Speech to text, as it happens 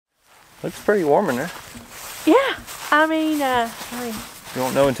Looks pretty warm in there. Yeah, I mean, You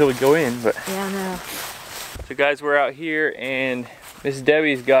won't know until we go in, but. yeah, I know. So guys, we're out here and Miss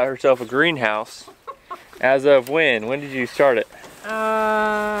Debbie's got herself a greenhouse. As of when? When did you start it?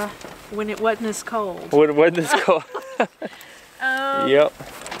 When it wasn't as cold. What this called? Yep.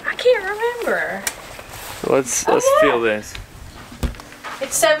 I can't remember. So let's feel this.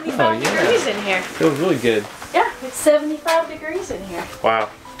 It's 75 degrees in here. Feels really good. Yeah, it's 75 degrees in here. Wow,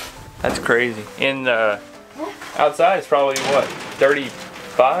 that's crazy. And outside it's probably what,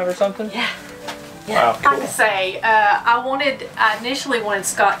 35 or something? Yeah. Yeah. Wow. Cool. Like I say, I initially wanted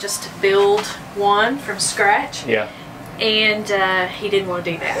Scott just to build one from scratch. Yeah. And he didn't want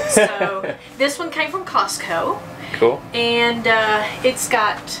to do that. So this one came from Costco. Cool. And it's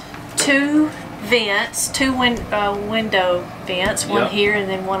got two vents, two window vents, one here and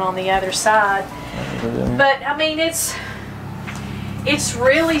then one on the other side. But I mean, it's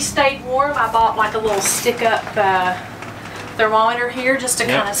really stayed warm. I bought like a little stick-up thermometer here just to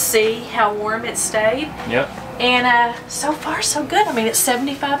kind of see how warm it stayed. Yep. And so far so good. I mean, it's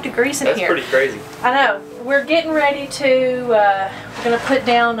 75 degrees in here. That's pretty crazy. I know. We're getting ready to, we're going to put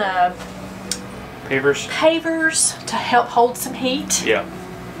down pavers to help hold some heat. Yeah.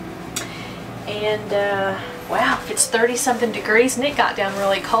 And wow, if it's 30-something degrees and it got down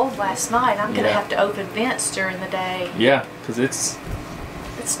really cold last night, I'm going to have to open vents during the day. Yeah, because it's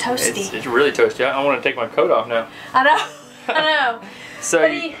toasty. It's really toasty. I want to take my coat off now. I know. I know. So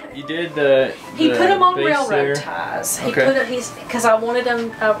you did he put them on railroad ties. He put it, because I wanted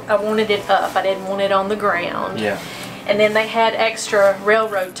them. I wanted it up. I didn't want it on the ground. Yeah. And then they had extra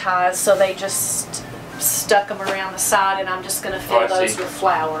railroad ties, so they just stuck them around the side, and I'm just going to fill those with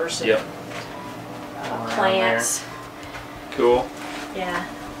flowers. Yep. Plants. Cool. Yeah.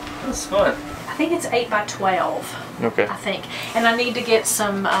 That's fun. I think it's 8 by 12. Okay. I think, and I need to get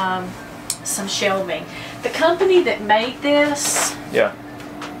some shelving. The company that made this, yeah,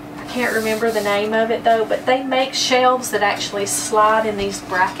 I can't remember the name of it though, but they make shelves that actually slide in these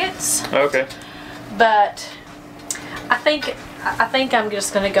brackets. Okay. But I think I'm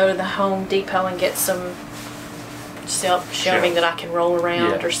just going to go to the Home Depot and get some shelving that I can roll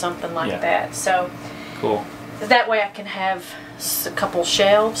around or something like that. So cool. That way I can have a couple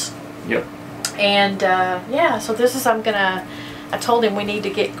shelves. Yep. And yeah, so this is, I told him we need to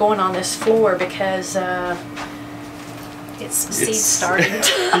get going on this floor because it's seed starting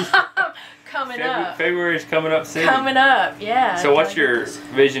coming up. February's coming up soon. Coming up, yeah. So what's your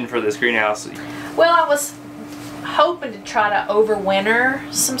vision for this greenhouse? Well, I was hoping to try to overwinter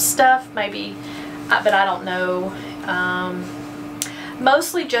some stuff, maybe, but I don't know.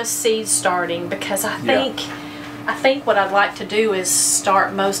 Mostly just seed starting because I think what I'd like to do is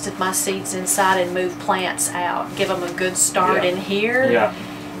start most of my seeds inside and move plants out. Give them a good start in here. Yeah,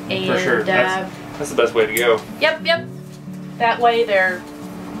 and, for sure. That's the best way to go. Yep, yep. That way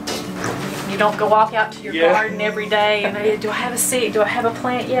you don't go walk out to your garden every day and do I have a seed? Do I have a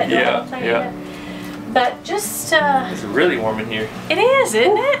plant yet? Do I have a plant yet? But just... it's really warm in here. It is,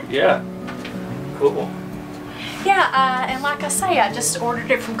 isn't it? Yeah. Cool. Yeah, and like I say, I just ordered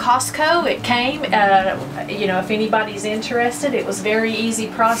it from Costco. It came, you know, if anybody's interested, it was a very easy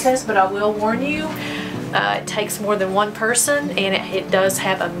process, but I will warn you, it takes more than one person, and it does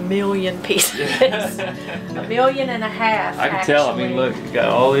have 1,000,000 pieces. 1.5 million, I can tell. I mean, look, you got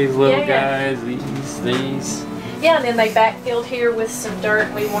all these little guys, these. Yeah, and then they backfilled here with some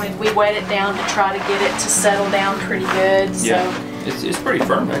dirt. We wet it down to try to get it to settle down pretty good. So it's pretty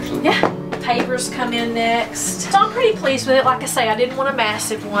firm actually. Yeah. Pavers come in next. So I'm pretty pleased with it. Like I say, I didn't want a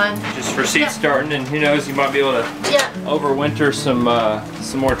massive one. Just for seed starting, and who knows, you might be able to overwinter some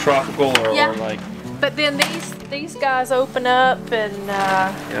more tropical or like. But then these guys open up and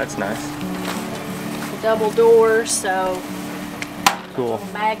yeah, that's nice. Double doors, so cool.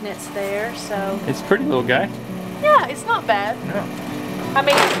 Little magnets there, so it's a pretty little guy. Yeah, it's not bad. No. I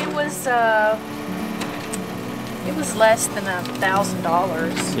mean, it was less than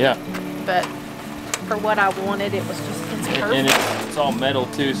 $1,000. Yeah. But for what I wanted, it was just perfect. And it's all metal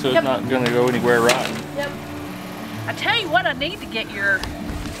too, so it's not going to go anywhere rotten. Yep. I tell you what, I need to get your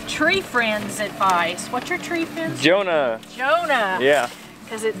tree friend's advice. What's your tree friend's? Jonah. Jonah. Yeah.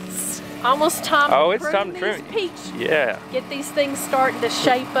 Because it's almost time to trim these peach. Yeah. Get these things starting to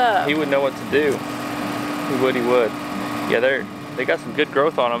shape up. He would know what to do. He would. Yeah, they got some good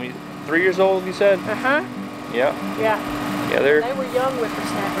growth on them. 3 years old, you said? Uh-huh. Yeah. Yeah. Yeah, they were young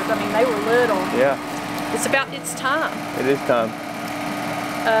whippersnappers. I mean, they were little. Yeah. It's time. It is time.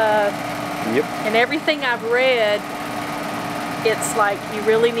 Yep. And everything I've read, it's like you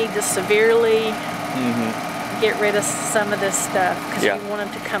really need to severely get rid of some of this stuff because we want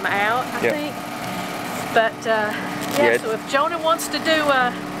them to come out, I think. But yeah, so if Jonah wants to do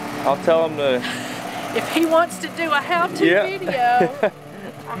a... I'll tell him to... If he wants to do a how-to video,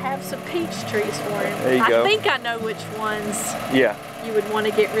 I have some peach trees for him. There you go. I think I know which ones you would want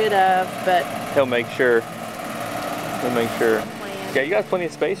to get rid of, but... He'll make sure. He'll make sure. Yeah, you got plenty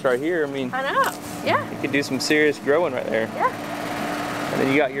of space right here. I mean... I know, yeah. You could do some serious growing right there. Yeah. And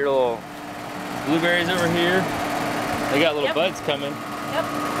then you got your little blueberries over here. They got little buds coming. Yep.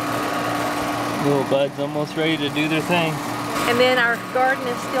 Little buds almost ready to do their thing. And then our garden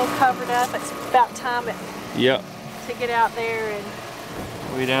is still covered up. It's about time to get out there and...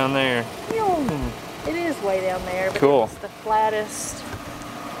 Way down there. It is way down there, but cool. It's the flattest.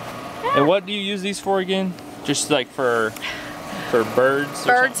 Yeah. And what do you use these for again? Just like for birds?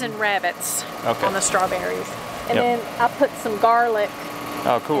 Birds and rabbits on the strawberries. And then I put some garlic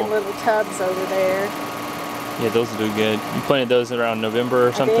in little tubs over there. Yeah, those will do good. You planted those around November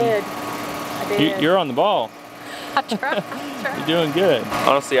or something? I did. You're on the ball. I tried. You're doing good.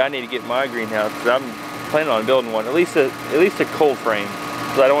 Honestly, I need to get my greenhouse because I'm planning on building one, at least a cold frame.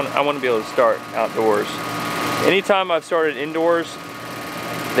 Because I want to be able to start outdoors. Anytime I've started indoors,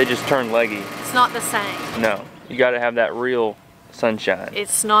 they just turn leggy. It's not the same. No, you got to have that real sunshine.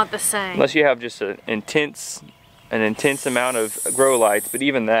 It's not the same. Unless you have just an intense amount of grow lights, but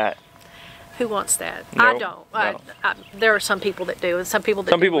even that. Who wants that? No, I don't. no. There are some people that do, and some people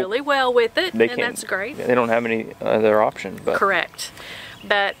that do really well with it, and that's great. They don't have any other option. But. Correct.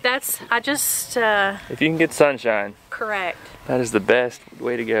 But I just... if you can get sunshine. Correct. That is the best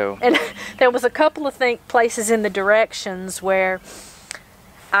way to go. And there was a couple of places in the directions where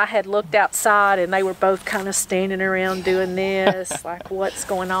I had looked outside and they were both kind of standing around doing this, like, what's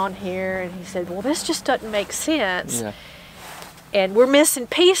going on here? And he said, well, this just doesn't make sense. Yeah. And we're missing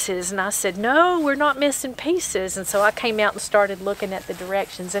pieces. And I said, no, we're not missing pieces. And so I came out and started looking at the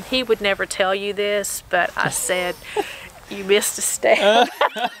directions. And he would never tell you this, but I said, you missed a step.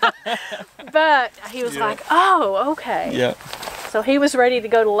 But he was like, oh, okay. Yeah. So he was ready to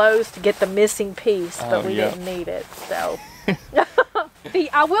go to Lowe's to get the missing piece, but we didn't need it. So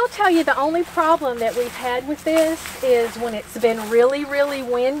I will tell you, the only problem that we've had with this is when it's been really, really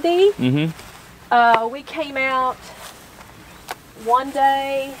windy. We came out one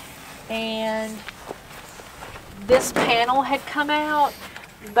day and this panel had come out,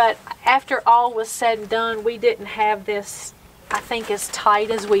 but after all was said and done, we didn't have this, I think, as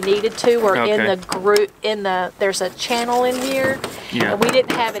tight as we needed to, or in the group, there's a channel in here, and we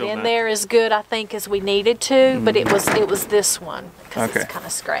didn't have it in there as good, I think, as we needed to, but it was this one, because it's kind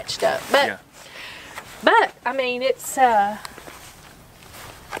of scratched up, but I mean, it's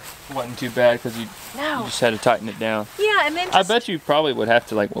wasn't too bad because you just had to tighten it down. Yeah, and then I bet you probably would have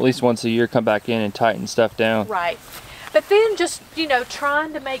to, like, at least once a year come back in and tighten stuff down. Right. But then just, you know,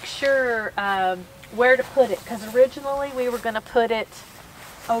 trying to make sure where to put it, because originally we were going to put it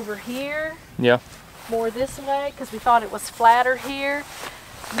over here. Yeah. More this way, because we thought it was flatter here.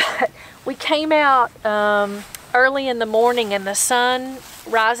 But we came out early in the morning and the sun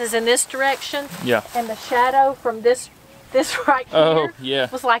rises in this direction. Yeah. And the shadow from this right here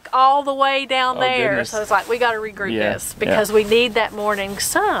was like all the way down there. Goodness. So it's like, we got to regroup this because we need that morning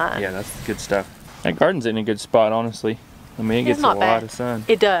sun. Yeah, that's good stuff. That garden's in a good spot, honestly. I mean, it gets a lot of sun.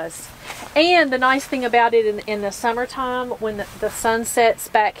 It does. And the nice thing about it in the summertime, when the sun sets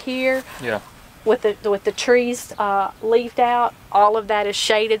back here, with the trees leafed out, all of that is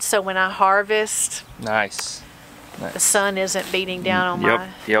shaded. So when I harvest, the sun isn't beating down on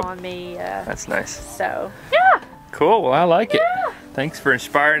on me. That's nice. So yeah. Cool. Well, I like it. Thanks for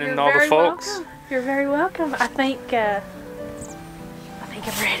inspiring all the folks. Welcome. You're very welcome. I think I'm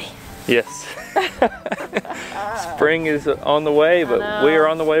ready. Yes. Spring is on the way, but we are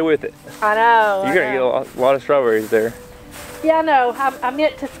on the way with it. I know. You're going to get a lot of strawberries there. Yeah, I know. I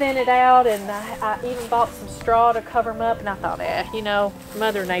meant to thin it out, and I even bought some straw to cover them up, and I thought, you know,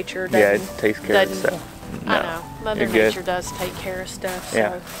 Mother Nature doesn't... Yeah, it takes care of stuff. No, I know. Mother Nature does take care of stuff,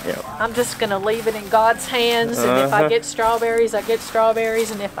 so I'm just going to leave it in God's hands, and if I get strawberries, I get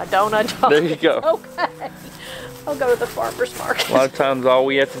strawberries, and if I don't, I don't. There you go. Okay. I'll go to the farmer's market. A lot of times all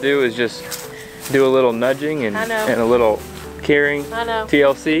we have to do is just do a little nudging and a little caring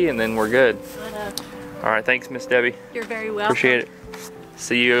TLC, and then we're good. I know. All right, thanks, Miss Debbie. You're very welcome. Appreciate it.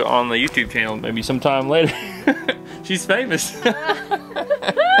 See you on the YouTube channel maybe sometime later. She's famous.